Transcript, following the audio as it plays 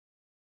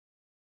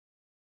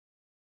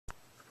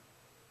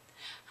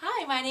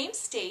Hi, my name's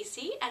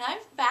Staci, and I'm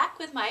back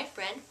with my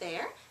friend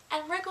Bear,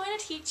 and we're going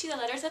to teach you the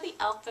letters of the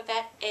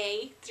alphabet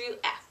A through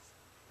F.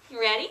 You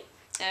ready?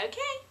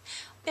 Okay.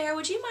 Bear,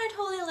 would you mind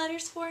holding the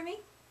letters for me?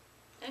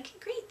 Okay,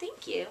 great,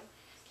 thank you.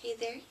 Okay,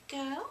 there you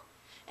go.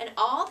 And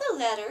all the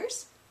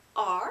letters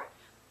are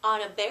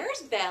on a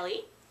bear's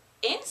belly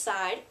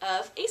inside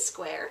of a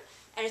square.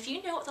 And if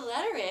you know what the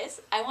letter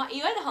is, I want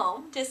you at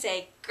home to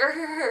say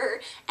grrr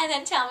and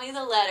then tell me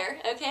the letter,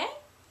 okay?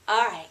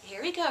 All right,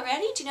 here we go.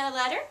 Ready? Do you know the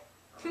letter?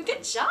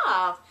 Good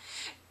job.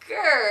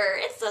 Grr,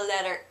 it's the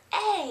letter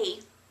A.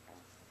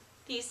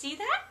 Do you see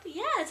that?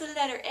 Yeah, it's the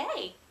letter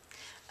A.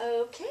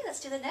 Okay,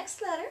 let's do the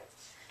next letter.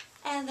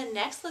 And the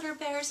next letter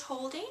Bear is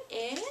holding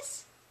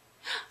is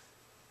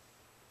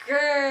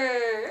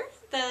grr,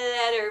 the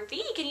letter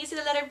B. Can you see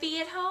the letter B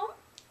at home?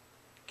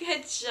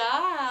 Good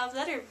job,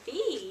 letter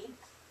B.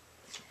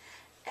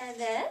 And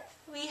then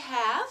we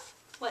have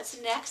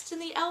what's next in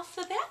the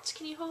alphabet.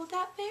 Can you hold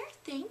that, Bear?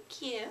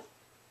 Thank you.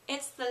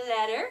 It's the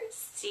letter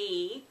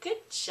C.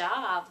 Good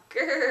job,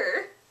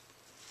 grr.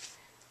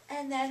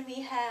 And then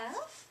we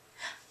have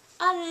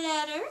a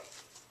letter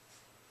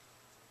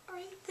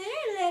right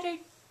there, letter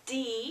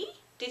D.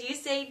 Did you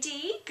say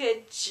D?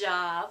 Good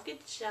job,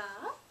 good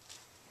job.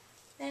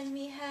 Then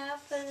we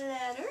have the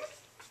letter.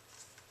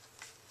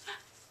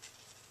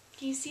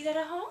 Can you see that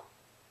at home?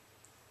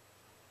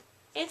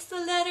 It's the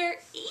letter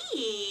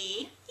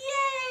E.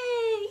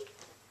 Yay!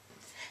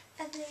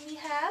 And then we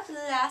have,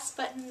 last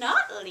but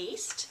not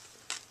least,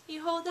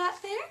 you hold that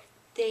there?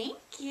 Thank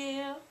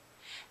you.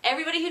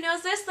 Everybody who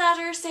knows this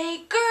letter,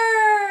 say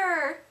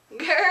grrr,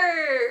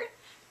 grrr.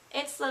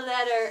 It's the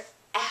letter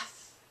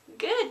F.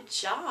 Good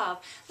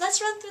job.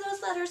 Let's run through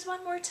those letters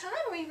one more time.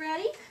 Are we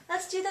ready?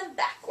 Let's do them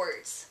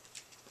backwards.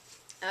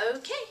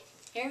 Okay,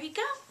 here we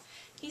go.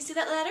 Can you see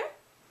that letter?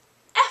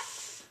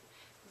 F.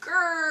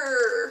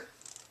 Grrr.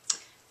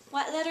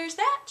 What letter is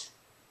that?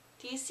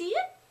 Do you see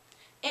it?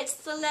 It's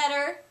the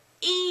letter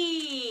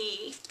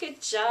E.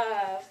 Good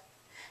job.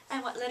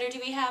 And what letter do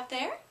we have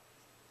there?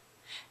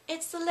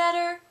 It's the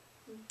letter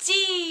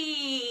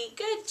D.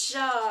 Good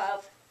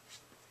job.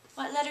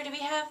 What letter do we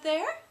have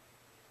there?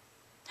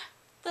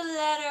 The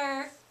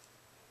letter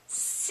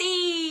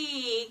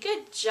C.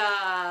 Good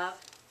job.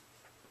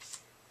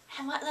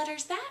 And what letter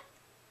is that?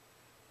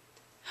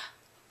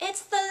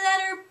 It's the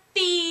letter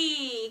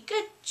B.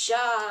 Good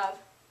job.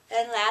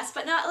 And last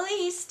but not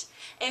least,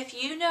 if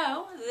you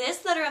know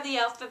this letter of the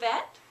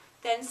alphabet,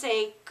 then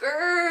say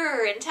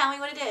grrr and tell me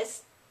what it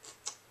is.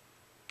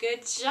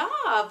 Good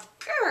job.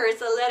 Grrr is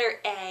the letter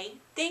A.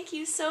 Thank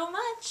you so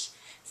much.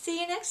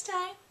 See you next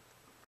time.